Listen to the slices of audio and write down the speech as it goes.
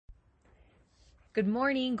Good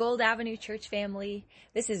morning, Gold Avenue Church family.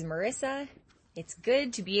 This is Marissa. It's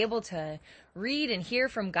good to be able to read and hear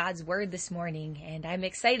from God's Word this morning, and I'm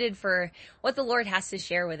excited for what the Lord has to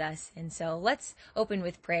share with us. And so let's open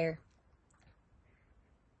with prayer.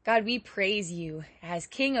 God, we praise you as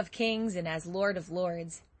King of Kings and as Lord of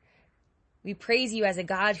Lords. We praise you as a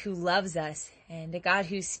God who loves us and a God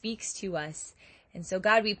who speaks to us. And so,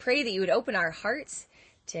 God, we pray that you would open our hearts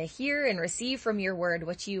to hear and receive from your word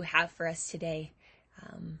what you have for us today.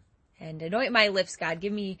 And anoint my lips, God.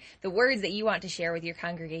 Give me the words that you want to share with your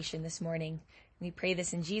congregation this morning. We pray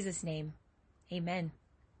this in Jesus' name. Amen.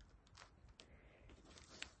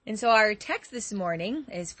 And so our text this morning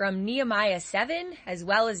is from Nehemiah 7 as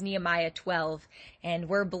well as Nehemiah 12. And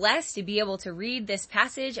we're blessed to be able to read this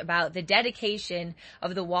passage about the dedication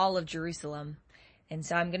of the wall of Jerusalem. And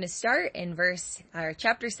so I'm going to start in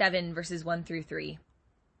chapter 7, verses 1 through 3.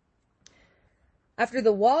 After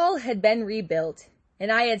the wall had been rebuilt,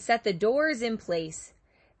 and I had set the doors in place,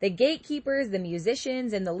 the gatekeepers, the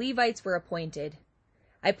musicians, and the Levites were appointed.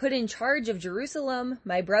 I put in charge of Jerusalem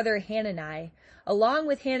my brother Hanani, along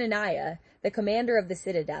with Hananiah, the commander of the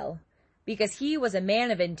citadel, because he was a man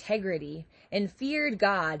of integrity and feared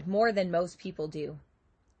God more than most people do.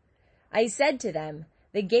 I said to them,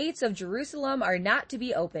 the gates of Jerusalem are not to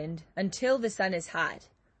be opened until the sun is hot.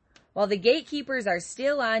 While the gatekeepers are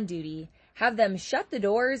still on duty, have them shut the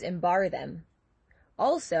doors and bar them.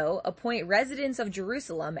 Also, appoint residents of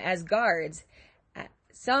Jerusalem as guards,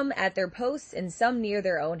 some at their posts and some near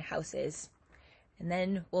their own houses. And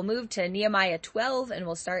then we'll move to Nehemiah 12 and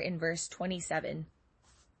we'll start in verse 27.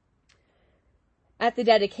 At the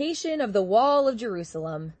dedication of the wall of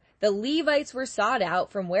Jerusalem, the Levites were sought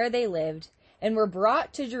out from where they lived and were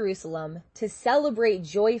brought to Jerusalem to celebrate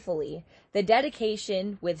joyfully the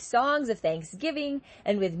dedication with songs of thanksgiving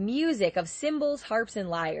and with music of cymbals, harps, and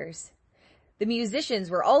lyres. The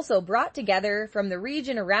musicians were also brought together from the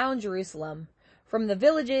region around Jerusalem, from the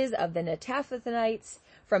villages of the Netophathites,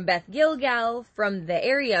 from Beth Gilgal, from the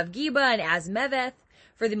area of Geba and Azmaveth,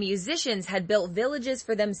 for the musicians had built villages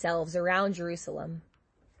for themselves around Jerusalem.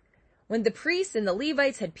 When the priests and the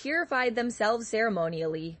Levites had purified themselves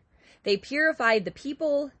ceremonially, they purified the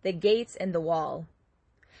people, the gates, and the wall.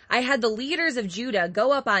 I had the leaders of Judah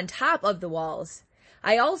go up on top of the walls.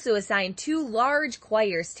 I also assigned 2 large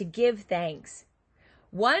choirs to give thanks.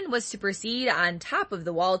 One was to proceed on top of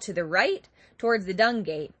the wall to the right, towards the dung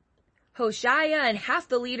gate. Hoshea and half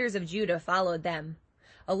the leaders of Judah followed them,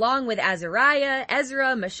 along with Azariah,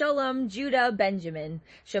 Ezra, Meshullam, Judah, Benjamin,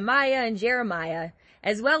 Shemaiah, and Jeremiah,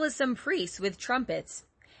 as well as some priests with trumpets,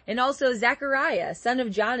 and also Zechariah, son of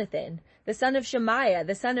Jonathan, the son of Shemaiah,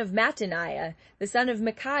 the son of Mattaniah, the son of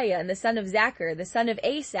Micaiah, and the son of Zachar, the son of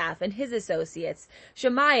Asaph, and his associates,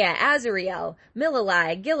 Shemaiah, Azariel,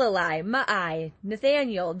 Milalai, Gilalai, Maai,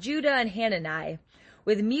 Nathaniel, Judah, and Hanani,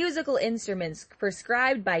 with musical instruments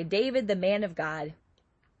prescribed by David, the man of God.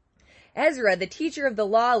 Ezra, the teacher of the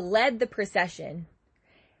law, led the procession.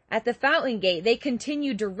 At the fountain gate, they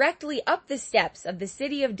continued directly up the steps of the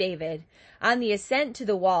city of David on the ascent to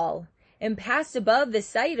the wall, and passed above the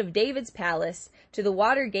site of David's palace to the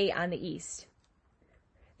water gate on the east.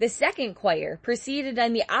 The second choir proceeded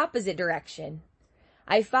in the opposite direction.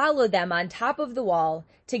 I followed them on top of the wall,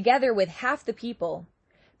 together with half the people,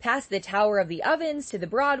 past the Tower of the Ovens to the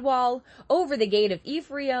broad wall, over the gate of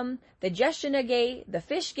Ephraim, the Jeshanah gate, the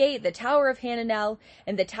fish gate, the Tower of Hananel,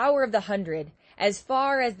 and the Tower of the 100, as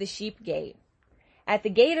far as the sheep gate. At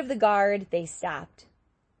the gate of the guard, they stopped.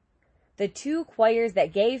 The 2 choirs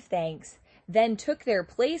that gave thanks then took their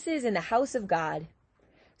places in the house of God.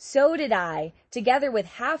 So did I, together with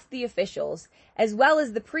half the officials, as well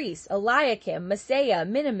as the priests, Eliakim, Maaseiah,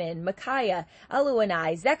 Miniamin, Micaiah,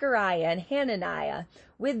 Elioenai, Zechariah, and Hananiah,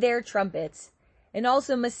 with their trumpets, and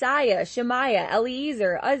also Messiah, Shemaiah,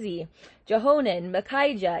 Eliezer, Uzzi, Jehonan,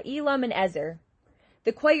 Micaiah, Elam, and Ezer.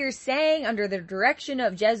 The choirs sang under the direction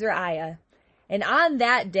of Jezreiah, and on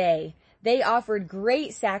that day they offered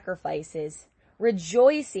great sacrifices,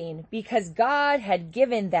 rejoicing because God had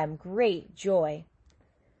given them great joy.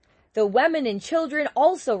 The women and children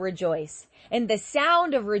also rejoiced, and the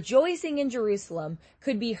sound of rejoicing in Jerusalem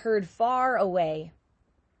could be heard far away.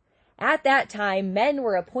 At that time, men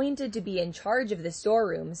were appointed to be in charge of the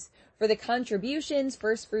storerooms for the contributions,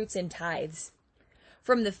 firstfruits, and tithes.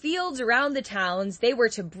 From the fields around the towns, they were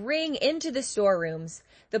to bring into the storerooms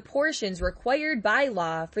the portions required by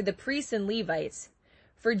law for the priests and Levites,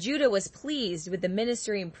 for Judah was pleased with the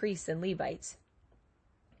ministering priests and Levites.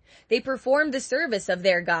 They performed the service of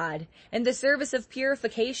their God and the service of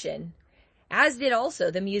purification, as did also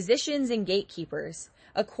the musicians and gatekeepers,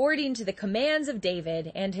 according to the commands of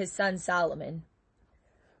David and his son Solomon.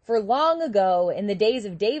 For long ago, in the days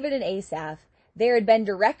of David and Asaph, there had been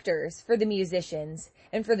directors for the musicians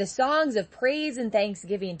and for the songs of praise and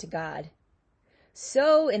thanksgiving to God.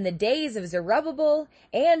 So in the days of Zerubbabel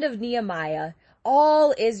and of Nehemiah,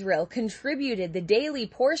 all Israel contributed the daily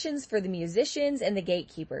portions for the musicians and the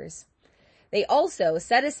gatekeepers. They also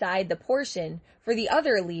set aside the portion for the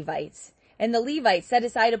other Levites, and the Levites set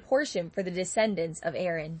aside a portion for the descendants of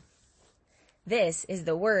Aaron. This is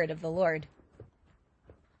the word of the Lord.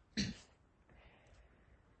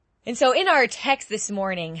 And so in our text this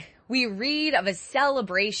morning, we read of a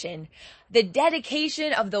celebration, the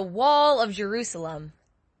dedication of the wall of Jerusalem.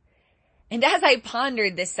 And as I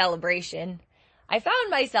pondered this celebration, I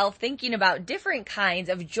found myself thinking about different kinds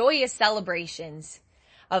of joyous celebrations,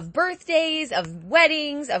 of birthdays, of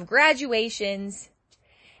weddings, of graduations.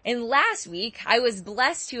 And last week, I was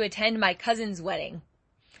blessed to attend my cousin's wedding.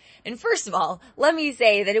 And first of all, let me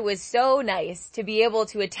say that it was so nice to be able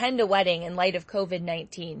to attend a wedding in light of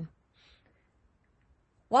COVID-19.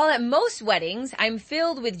 While at most weddings, I'm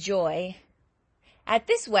filled with joy, at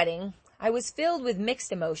this wedding, I was filled with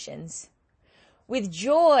mixed emotions, with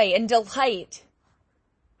joy and delight,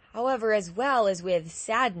 however, as well as with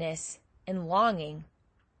sadness and longing.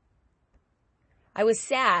 I was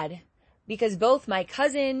sad because both my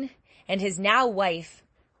cousin and his now wife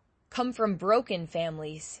come from broken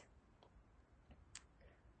families.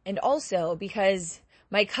 And also because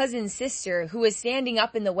my cousin's sister, who was standing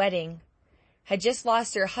up in the wedding, had just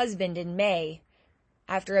lost her husband in May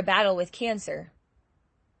after a battle with cancer.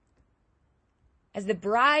 As the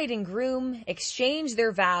bride and groom exchanged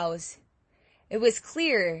their vows, it was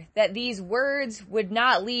clear that these words would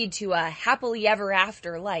not lead to a happily ever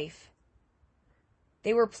after life.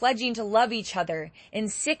 They were pledging to love each other in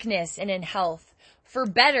sickness and in health, for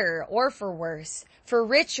better or for worse, for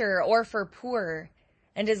richer or for poorer,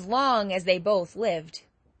 and as long as they both lived.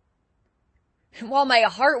 While my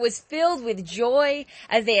heart was filled with joy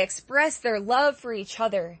as they expressed their love for each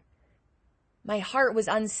other, my heart was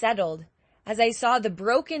unsettled as I saw the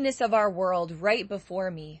brokenness of our world right before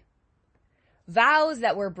me. Vows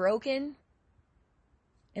that were broken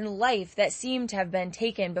and life that seemed to have been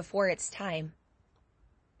taken before its time.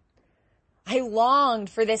 I longed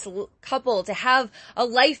for this couple to have a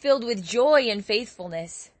life filled with joy and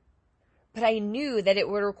faithfulness, but I knew that it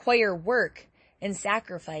would require work and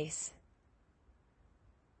sacrifice.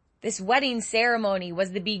 This wedding ceremony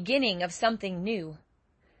was the beginning of something new,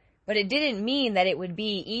 but it didn't mean that it would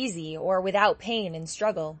be easy or without pain and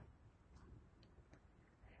struggle.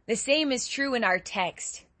 The same is true in our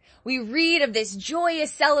text. We read of this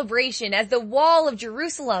joyous celebration as the wall of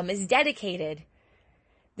Jerusalem is dedicated.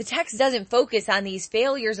 The text doesn't focus on these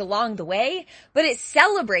failures along the way, but it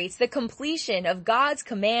celebrates the completion of God's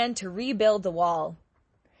command to rebuild the wall.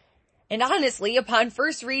 And honestly, upon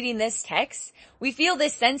first reading this text, we feel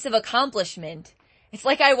this sense of accomplishment. It's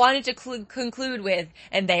like I wanted to conclude with,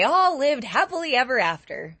 and they all lived happily ever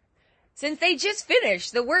after, since they just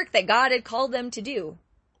finished the work that God had called them to do.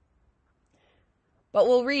 But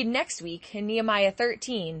we'll read next week in Nehemiah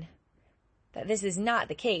 13 that this is not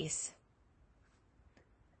the case.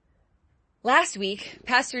 Last week,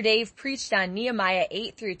 Pastor Dave preached on Nehemiah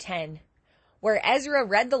 8 through 10, where Ezra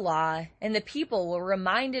read the law and the people were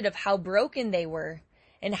reminded of how broken they were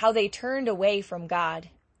and how they turned away from God.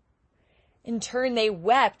 In turn, they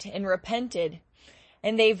wept and repented,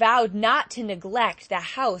 and they vowed not to neglect the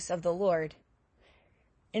house of the Lord.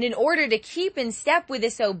 And in order to keep in step with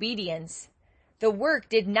this obedience, the work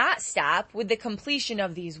did not stop with the completion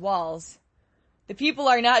of these walls. The people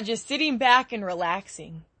are not just sitting back and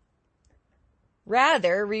relaxing.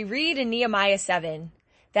 Rather, we read in Nehemiah 7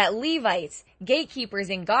 that Levites, gatekeepers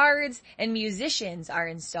and guards, and musicians are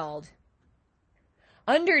installed.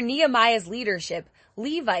 Under Nehemiah's leadership,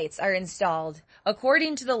 Levites are installed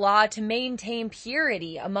according to the law to maintain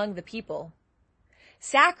purity among the people.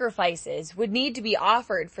 Sacrifices would need to be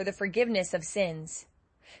offered for the forgiveness of sins.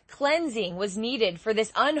 Cleansing was needed for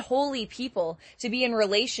this unholy people to be in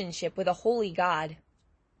relationship with a holy God.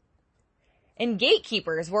 And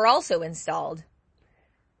gatekeepers were also installed.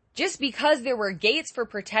 Just because there were gates for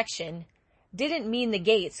protection didn't mean the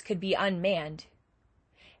gates could be unmanned.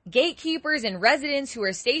 Gatekeepers and residents who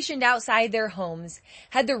were stationed outside their homes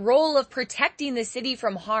had the role of protecting the city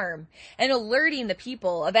from harm and alerting the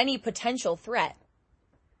people of any potential threat.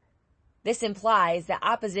 This implies that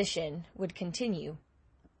opposition would continue.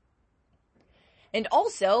 And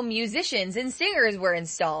also, musicians and singers were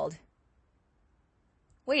installed.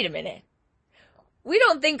 Wait a minute. We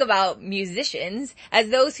don't think about musicians as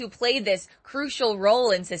those who played this crucial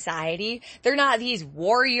role in society. They're not these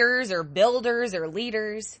warriors or builders or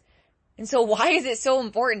leaders. And so why is it so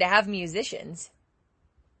important to have musicians?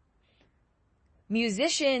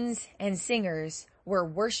 Musicians and singers were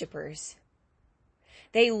worshipers.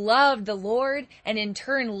 They loved the Lord and in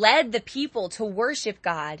turn led the people to worship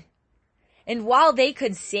God. And while they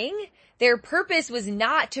could sing, their purpose was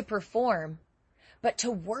not to perform, but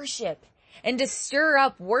to worship and to stir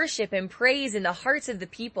up worship and praise in the hearts of the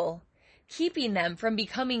people, keeping them from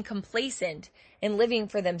becoming complacent and living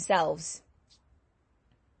for themselves.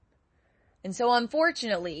 And so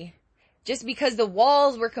unfortunately, just because the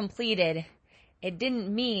walls were completed, it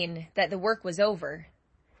didn't mean that the work was over.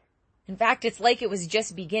 In fact, it's like it was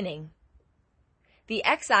just beginning. The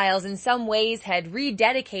exiles in some ways had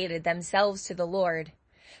rededicated themselves to the Lord,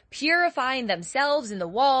 purifying themselves in the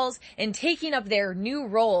walls and taking up their new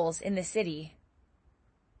roles in the city.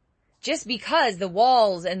 Just because the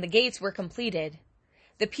walls and the gates were completed,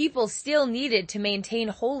 the people still needed to maintain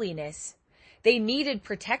holiness. They needed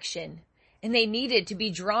protection, and they needed to be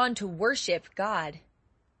drawn to worship God.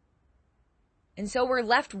 And so we're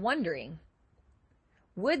left wondering,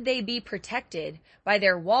 would they be protected by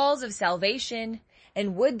their walls of salvation,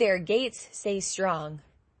 and would their gates stay strong?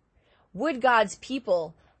 Would God's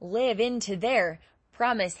people live into their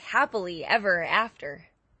promised happily ever after?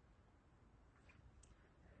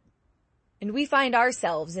 And we find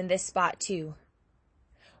ourselves in this spot too.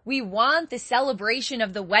 We want the celebration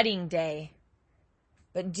of the wedding day,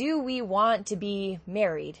 but do we want to be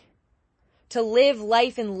married? To live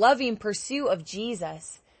life in loving pursuit of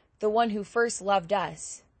Jesus, the one who first loved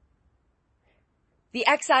us? The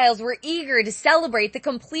exiles were eager to celebrate the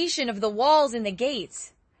completion of the walls and the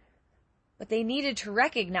gates, but they needed to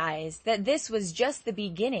recognize that this was just the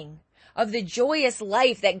beginning of the joyous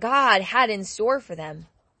life that God had in store for them.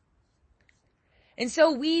 And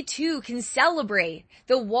so we too can celebrate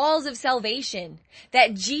the walls of salvation,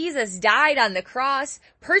 that Jesus died on the cross,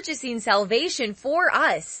 purchasing salvation for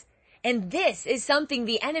us. And this is something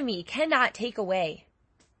the enemy cannot take away.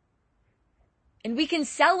 And we can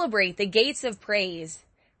celebrate the gates of praise,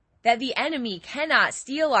 that the enemy cannot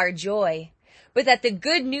steal our joy, but that the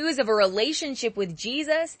good news of a relationship with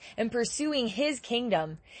Jesus and pursuing his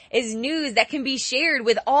kingdom is news that can be shared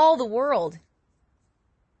with all the world.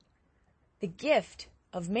 The gift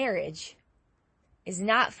of marriage is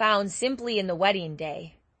not found simply in the wedding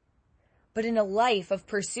day, but in a life of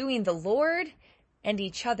pursuing the Lord and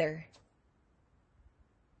each other.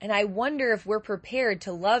 And I wonder if we're prepared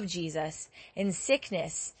to love Jesus in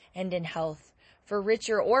sickness and in health, for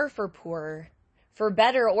richer or for poorer, for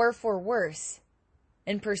better or for worse,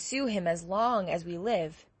 and pursue him as long as we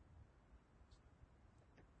live.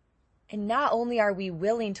 And not only are we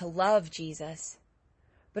willing to love Jesus,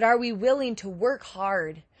 but are we willing to work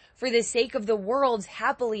hard for the sake of the world's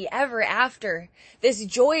happily ever after, this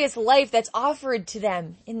joyous life that's offered to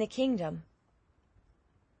them in the kingdom?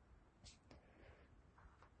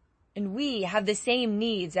 And we have the same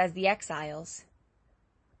needs as the exiles.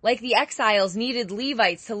 Like the exiles needed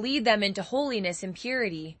Levites to lead them into holiness and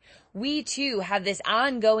purity, we too have this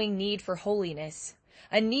ongoing need for holiness,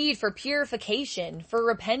 a need for purification, for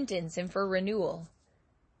repentance, and for renewal.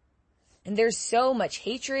 And there's so much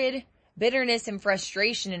hatred, bitterness, and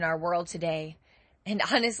frustration in our world today. And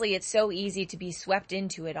honestly, it's so easy to be swept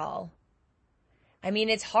into it all. I mean,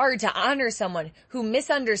 it's hard to honor someone who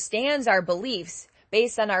misunderstands our beliefs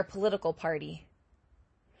based on our political party.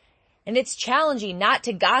 And it's challenging not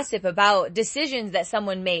to gossip about decisions that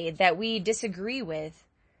someone made that we disagree with,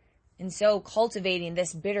 and so cultivating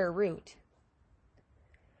this bitter root.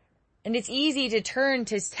 And it's easy to turn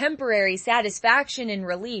to temporary satisfaction and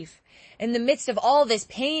relief in the midst of all this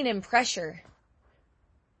pain and pressure,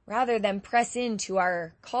 rather than press into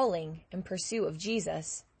our calling and pursuit of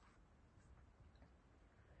Jesus.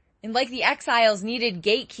 And like the exiles needed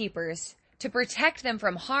gatekeepers to protect them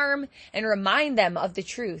from harm and remind them of the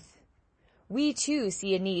truth, we too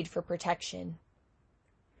see a need for protection.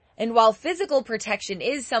 And while physical protection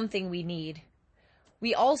is something we need,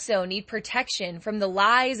 we also need protection from the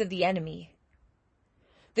lies of the enemy.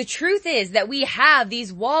 The truth is that we have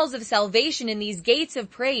these walls of salvation and these gates of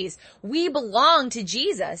praise. We belong to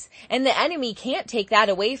Jesus, and the enemy can't take that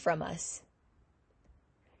away from us.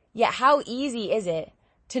 Yet how easy is it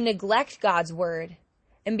to neglect God's word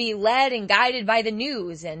and be led and guided by the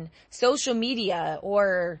news and social media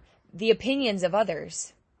or the opinions of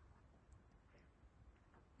others?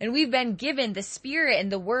 And we've been given the Spirit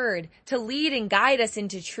and the Word to lead and guide us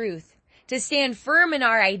into truth, to stand firm in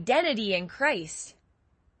our identity in Christ.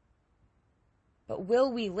 But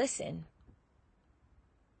will we listen?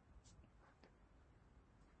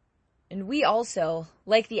 And we also,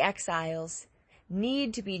 like the exiles,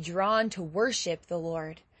 need to be drawn to worship the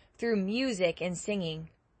Lord through music and singing.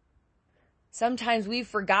 Sometimes we've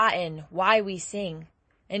forgotten why we sing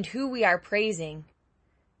and who we are praising.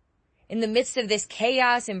 In the midst of this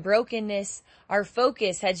chaos and brokenness, our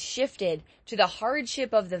focus has shifted to the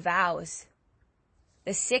hardship of the vows,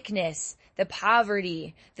 the sickness, the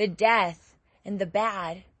poverty, the death, and the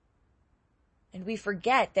bad. And we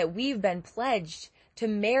forget that we've been pledged to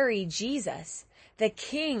marry Jesus, the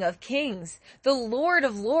King of Kings, the Lord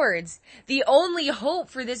of Lords, the only hope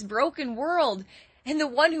for this broken world, and the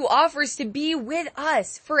one who offers to be with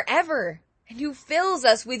us forever and who fills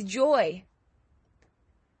us with joy.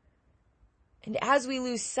 And as we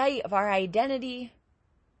lose sight of our identity,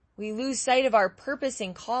 we lose sight of our purpose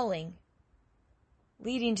and calling,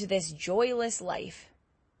 leading to this joyless life.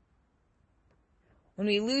 When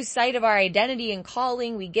we lose sight of our identity and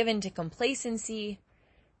calling, we give in to complacency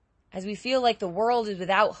as we feel like the world is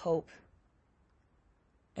without hope.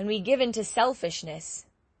 And we give in to selfishness,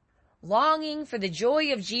 longing for the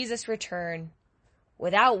joy of Jesus' return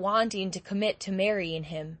without wanting to commit to marrying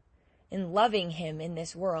him and loving him in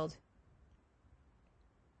this world.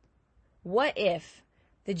 What if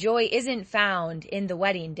the joy isn't found in the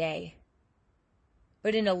wedding day,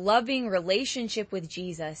 but in a loving relationship with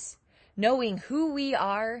Jesus, knowing who we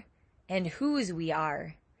are and whose we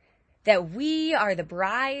are, that we are the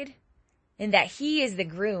bride and that he is the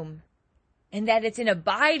groom, and that it's in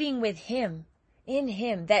abiding with him, in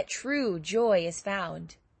him, that true joy is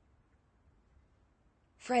found.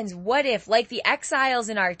 Friends, what if, like the exiles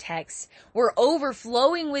in our text, we're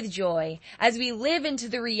overflowing with joy as we live into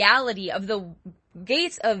the reality of the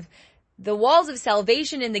gates of the walls of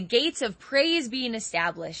salvation and the gates of praise being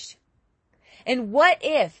established? And what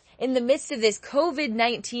if, in the midst of this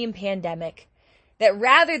COVID-19 pandemic, that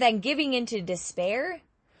rather than giving into despair,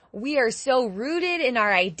 we are so rooted in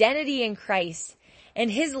our identity in Christ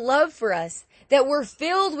and his love for us that we're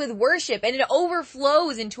filled with worship and it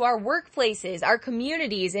overflows into our workplaces, our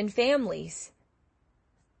communities, and families?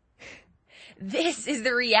 This is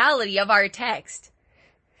the reality of our text.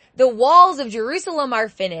 The walls of Jerusalem are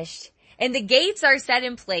finished and the gates are set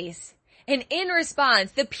in place. And in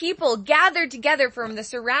response, the people gathered together from the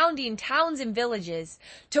surrounding towns and villages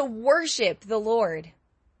to worship the Lord.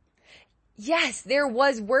 Yes, there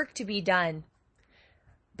was work to be done.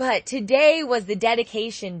 But today was the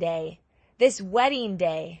dedication day, this wedding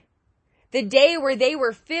day, the day where they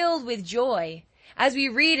were filled with joy, as we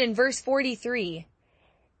read in verse 43.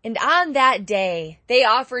 And on that day, they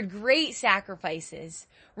offered great sacrifices,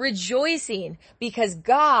 rejoicing because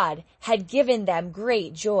God had given them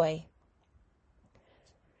great joy.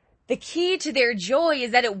 The key to their joy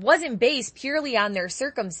is that it wasn't based purely on their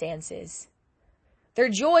circumstances. Their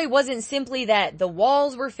joy wasn't simply that the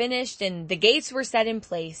walls were finished and the gates were set in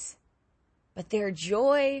place, but their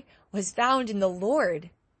joy was found in the Lord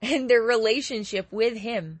and their relationship with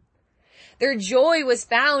him. Their joy was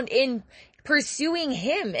found in pursuing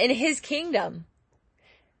him and his kingdom.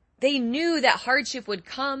 They knew that hardship would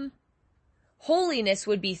come, holiness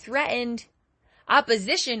would be threatened,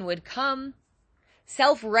 opposition would come,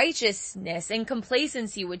 self-righteousness and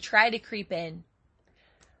complacency would try to creep in.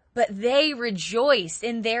 But they rejoiced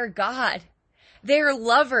in their God, their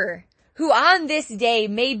lover, who on this day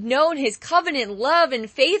made known his covenant love and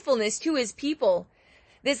faithfulness to his people.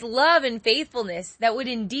 This love and faithfulness that would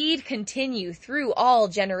indeed continue through all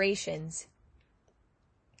generations.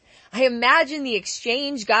 I imagine the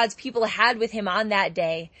exchange God's people had with him on that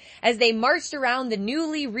day as they marched around the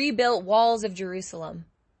newly rebuilt walls of Jerusalem.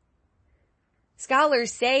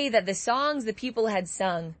 Scholars say that the songs the people had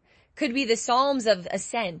sung could be the Psalms of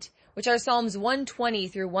Ascent, which are Psalms 120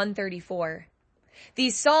 through 134.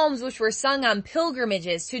 These psalms which were sung on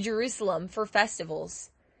pilgrimages to Jerusalem for festivals.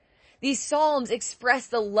 These psalms express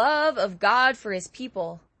the love of God for his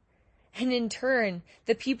people, and in turn,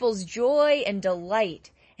 the people's joy and delight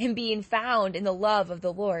in being found in the love of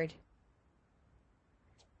the Lord.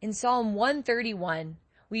 In Psalm 131,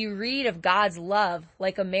 we read of God's love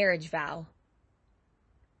like a marriage vow.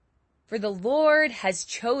 For the Lord has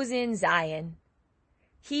chosen Zion.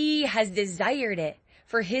 He has desired it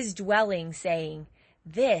for his dwelling, saying,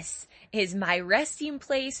 "This is my resting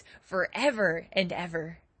place forever and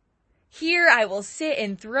ever. Here I will sit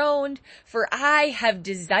enthroned, for I have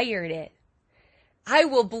desired it. I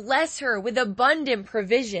will bless her with abundant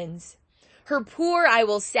provisions. Her poor I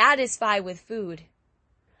will satisfy with food.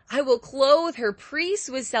 I will clothe her priests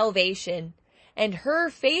with salvation, and her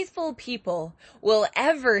faithful people will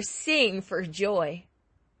ever sing for joy."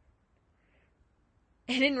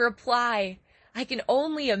 And in reply, I can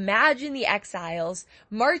only imagine the exiles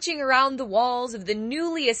marching around the walls of the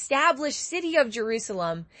newly established city of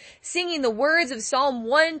Jerusalem, singing the words of Psalm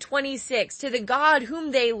 126 to the God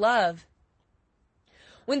whom they love.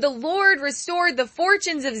 When the Lord restored the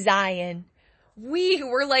fortunes of Zion, we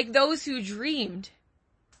were like those who dreamed.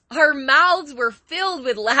 Our mouths were filled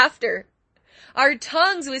with laughter, our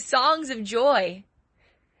tongues with songs of joy.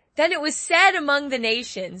 Then it was said among the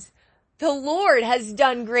nations, the Lord has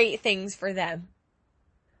done great things for them.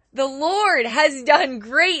 The Lord has done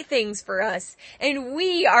great things for us, and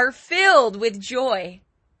we are filled with joy.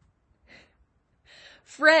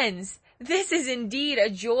 Friends, this is indeed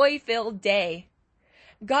a joy-filled day.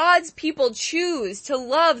 God's people choose to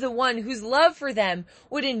love the one whose love for them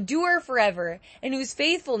would endure forever and whose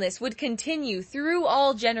faithfulness would continue through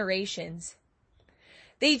all generations.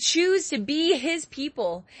 They choose to be his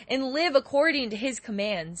people and live according to his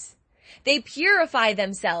commands. They purify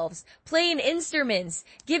themselves, playing instruments,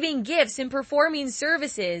 giving gifts, and performing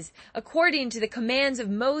services according to the commands of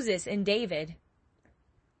Moses and David.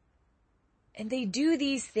 And they do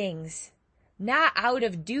these things not out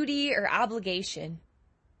of duty or obligation,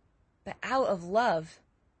 but out of love.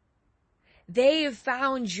 They have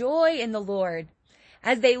found joy in the Lord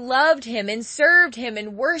as they loved him and served him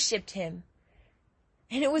and worshiped him.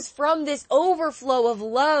 And it was from this overflow of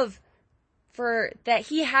love that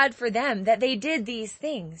he had for them that they did these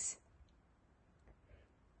things.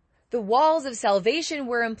 The walls of salvation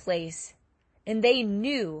were in place, and they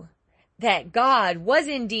knew that God was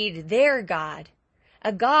indeed their God,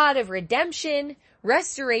 a God of redemption,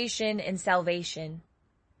 restoration, and salvation.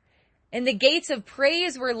 And the gates of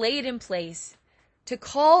praise were laid in place to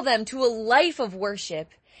call them to a life of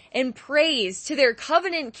worship and praise to their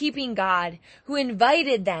covenant-keeping God who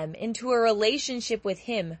invited them into a relationship with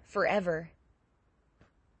him forever.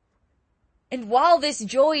 And while this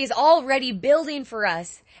joy is already building for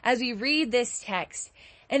us as we read this text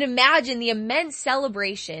and imagine the immense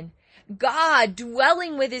celebration, God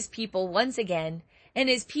dwelling with his people once again, and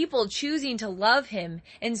his people choosing to love him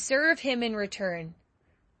and serve him in return,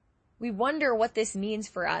 we wonder what this means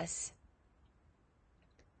for us.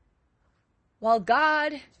 While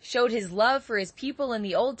God showed his love for his people in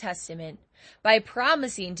the Old Testament by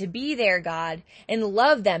promising to be their God and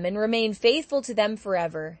love them and remain faithful to them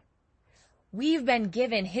forever, we've been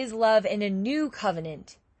given his love in a new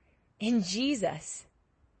covenant, in Jesus.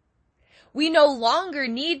 We no longer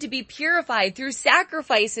need to be purified through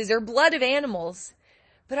sacrifices or blood of animals,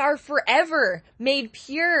 but are forever made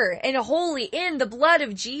pure and holy in the blood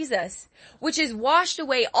of Jesus, which has washed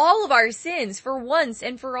away all of our sins for once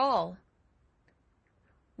and for all.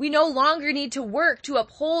 We no longer need to work to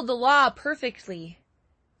uphold the law perfectly,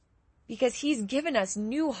 because he's given us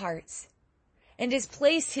new hearts and has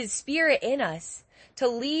placed his Spirit in us to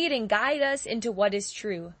lead and guide us into what is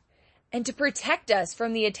true and to protect us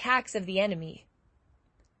from the attacks of the enemy.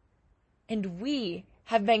 And we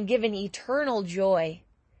have been given eternal joy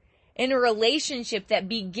in a relationship that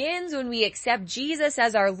begins when we accept Jesus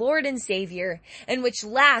as our Lord and Savior and which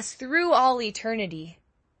lasts through all eternity.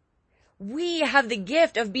 We have the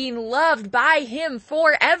gift of being loved by him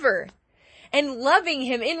forever and loving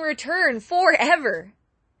him in return forever.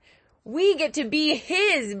 We get to be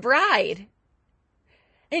his bride.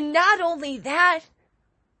 And not only that,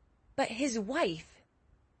 but his wife.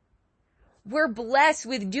 We're blessed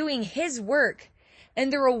with doing his work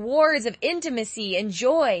and the rewards of intimacy and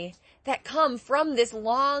joy that come from this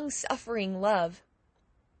long-suffering love.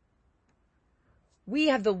 We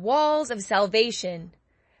have the walls of salvation,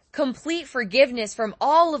 complete forgiveness from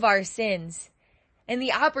all of our sins, and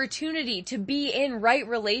the opportunity to be in right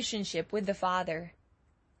relationship with the Father.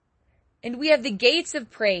 And we have the gates of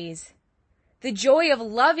praise, the joy of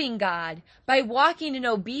loving God by walking in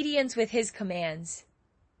obedience with his commands.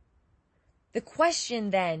 The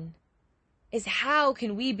question then is, how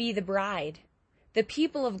can we be the bride, the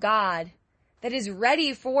people of God that is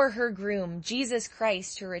ready for her groom, Jesus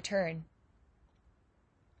Christ, to return?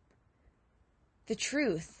 The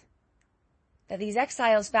truth that these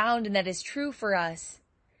exiles found, and that is true for us,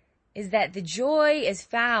 is that the joy is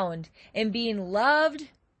found in being loved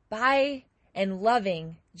by and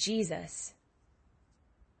loving Jesus.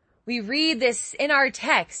 We read this in our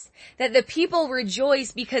text, that the people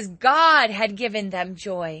rejoiced because God had given them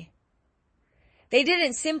joy. They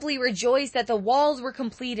didn't simply rejoice that the walls were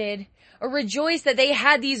completed, or rejoice that they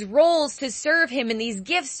had these roles to serve him and these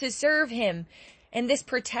gifts to serve him and this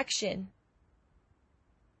protection.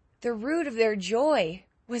 The root of their joy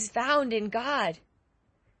was found in God.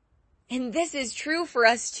 And this is true for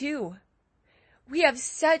us too. We have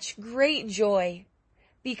such great joy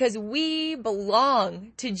because we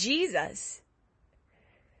belong to Jesus.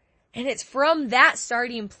 And it's from that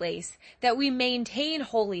starting place that we maintain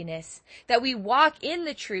holiness, that we walk in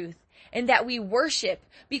the truth, and that we worship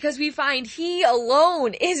because we find He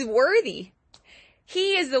alone is worthy.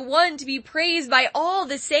 He is the one to be praised by all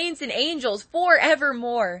the saints and angels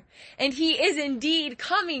forevermore. And He is indeed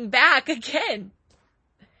coming back again.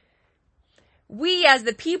 We as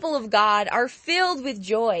the people of God are filled with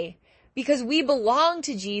joy because we belong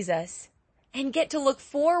to Jesus and get to look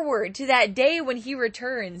forward to that day when He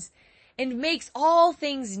returns and makes all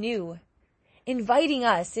things new, inviting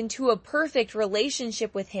us into a perfect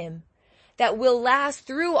relationship with Him that will last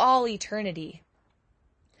through all eternity.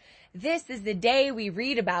 This is the day we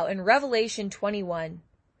read about in Revelation 21,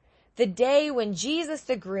 the day when Jesus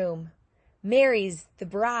the groom marries the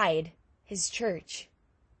bride, His church.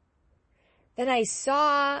 Then I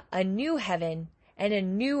saw a new heaven and a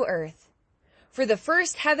new earth, for the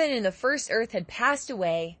first heaven and the first earth had passed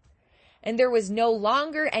away, and there was no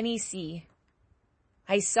longer any sea.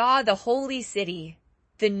 I saw the holy city,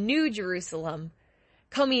 the new Jerusalem,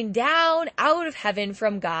 coming down out of heaven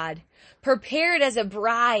from God, prepared as a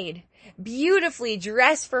bride, beautifully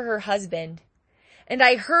dressed for her husband. And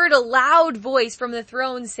I heard a loud voice from the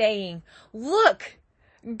throne saying, "Look,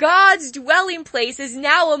 God's dwelling place is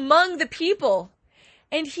now among the people,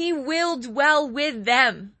 and He will dwell with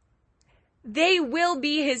them. They will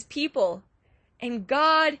be His people, and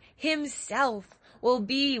God Himself will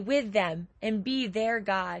be with them and be their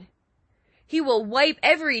God. He will wipe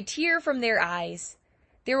every tear from their eyes.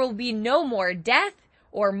 There will be no more death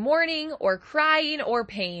or mourning or crying or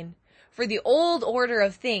pain, for the old order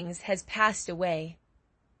of things has passed away."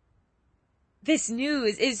 This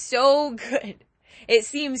news is so good. It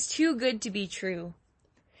seems too good to be true.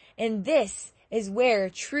 And this is where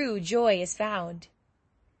true joy is found.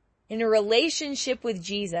 In a relationship with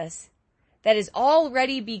Jesus that is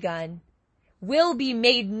already begun, will be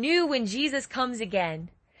made new when Jesus comes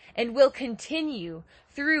again, and will continue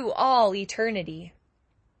through all eternity.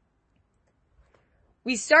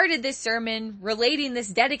 We started this sermon relating this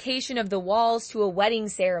dedication of the walls to a wedding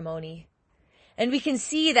ceremony. And we can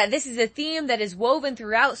see that this is a theme that is woven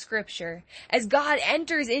throughout Scripture as God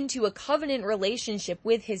enters into a covenant relationship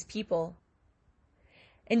with His people.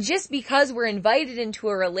 And just because we're invited into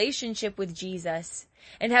a relationship with Jesus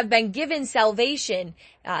and have been given salvation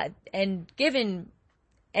and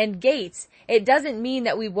gates, it doesn't mean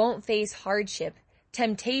that we won't face hardship,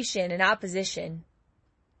 temptation, and opposition.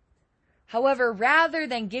 However, rather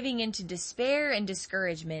than giving into despair and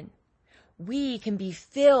discouragement, we can be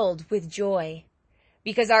filled with joy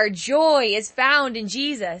because our joy is found in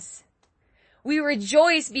Jesus. We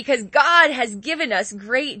rejoice because God has given us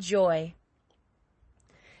great joy.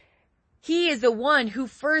 He is the one who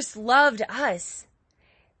first loved us.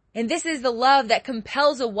 And this is the love that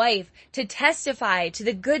compels a wife to testify to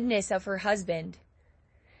the goodness of her husband.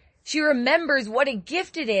 She remembers what a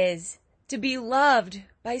gift it is to be loved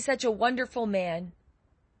by such a wonderful man.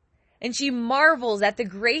 And she marvels at the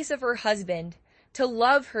grace of her husband to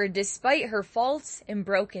love her despite her faults and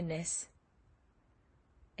brokenness.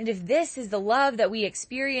 And if this is the love that we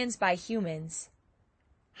experience by humans,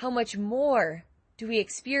 how much more do we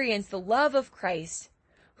experience the love of Christ,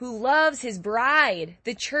 who loves His bride,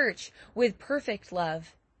 the church, with perfect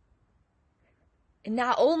love? And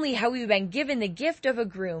not only have we been given the gift of a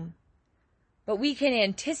groom, but we can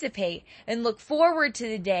anticipate and look forward to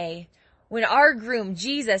the day when our groom,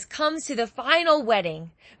 Jesus, comes to the final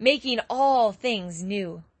wedding, making all things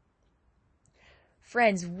new.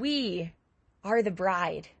 Friends, we are the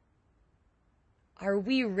bride. Are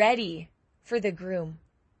we ready for the groom?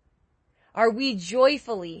 Are we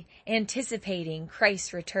joyfully anticipating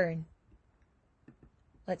Christ's return?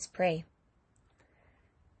 Let's pray.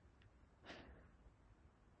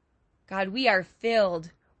 God, we are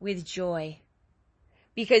filled with joy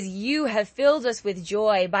because You have filled us with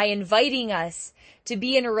joy by inviting us to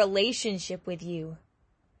be in a relationship with You,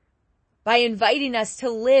 by inviting us to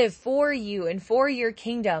live for You and for Your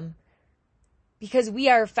kingdom, because we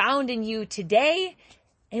are found in You today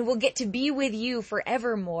and will get to be with You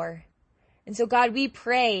forevermore. And so, God, we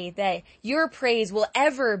pray that Your praise will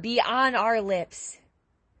ever be on our lips,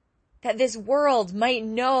 that this world might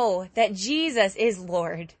know that Jesus is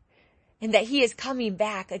Lord and that He is coming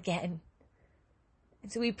back again.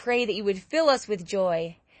 And so we pray that You would fill us with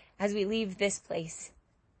joy as we leave this place.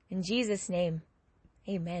 In Jesus' name,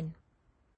 amen.